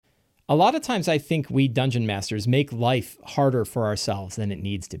A lot of times I think we dungeon masters make life harder for ourselves than it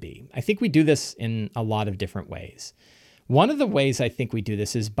needs to be. I think we do this in a lot of different ways. One of the ways I think we do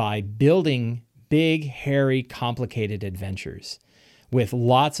this is by building big, hairy, complicated adventures with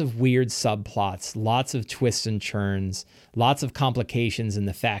lots of weird subplots, lots of twists and turns, lots of complications in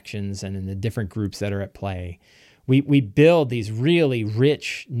the factions and in the different groups that are at play. We build these really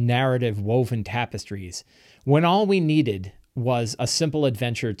rich narrative woven tapestries when all we needed was a simple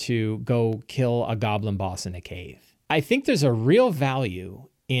adventure to go kill a goblin boss in a cave. I think there's a real value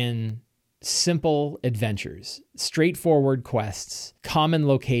in simple adventures, straightforward quests, common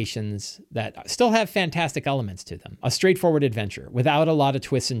locations that still have fantastic elements to them. A straightforward adventure without a lot of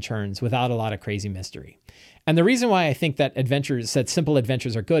twists and turns, without a lot of crazy mystery. And the reason why I think that simple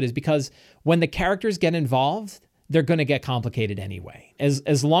adventures are good is because when the characters get involved, they're going to get complicated anyway.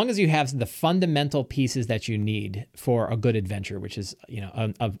 As long as you have the fundamental pieces that you need for a good adventure, which is,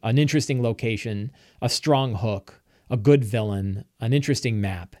 an interesting location, a strong hook, a good villain, an interesting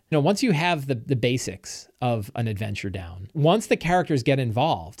map. Once you have the basics of an adventure down, once the characters get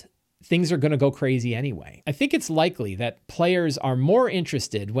involved, things are going to go crazy anyway. I think it's likely that players are more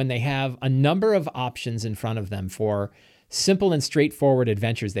interested when they have a number of options in front of them for simple and straightforward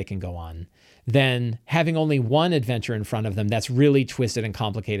adventures they can go on than having only one adventure in front of them that's really twisted and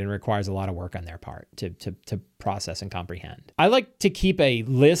complicated and requires a lot of work on their part to process and comprehend. I like to keep a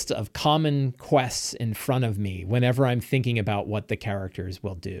list of common quests in front of me whenever I'm thinking about what the characters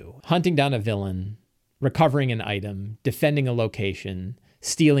will do. Hunting down a villain, recovering an item, defending a location,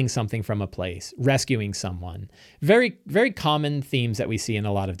 stealing something from a place, rescuing someone. Very, very common themes that we see in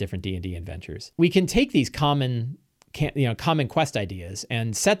a lot of different D&D adventures. We can take these common quest ideas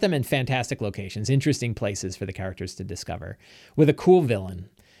and set them in fantastic locations, interesting places for the characters to discover, with a cool villain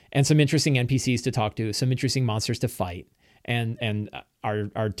and some interesting NPCs to talk to, some interesting monsters to fight, and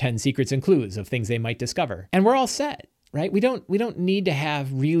our 10 secrets and clues of things they might discover. And we're all set, right? We don't need to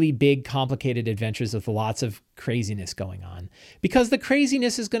have really big, complicated adventures with lots of craziness going on, because the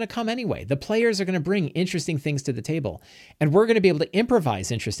craziness is going to come anyway. The players are going to bring interesting things to the table, and we're going to be able to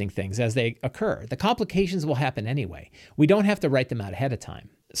improvise interesting things as they occur. The complications will happen anyway. We don't have to write them out ahead of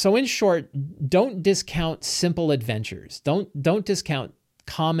time. So in short, don't discount simple adventures. Don't discount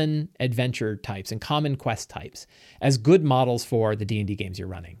common adventure types and common quest types as good models for the D&D games you're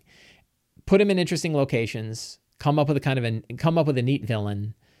running. Put them in interesting locations. Come up with a neat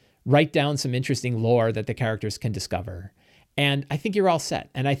villain, write down some interesting lore that the characters can discover. And I think you're all set.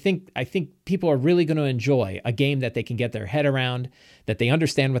 And I think people are really going to enjoy a game that they can get their head around, that they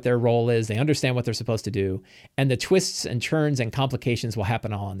understand what their role is, they understand what they're supposed to do, and the twists and turns and complications will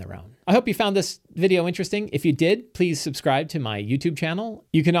happen all on their own. I hope you found this video interesting. If you did, please subscribe to my YouTube channel.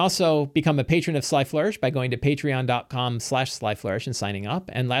 You can also become a patron of Sly Flourish by going to patreon.com/SlyFlourish and signing up.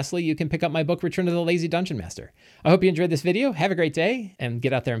 And lastly, you can pick up my book, Return of the Lazy Dungeon Master. I hope you enjoyed this video. Have a great day, and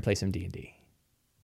get out there and play some D&D.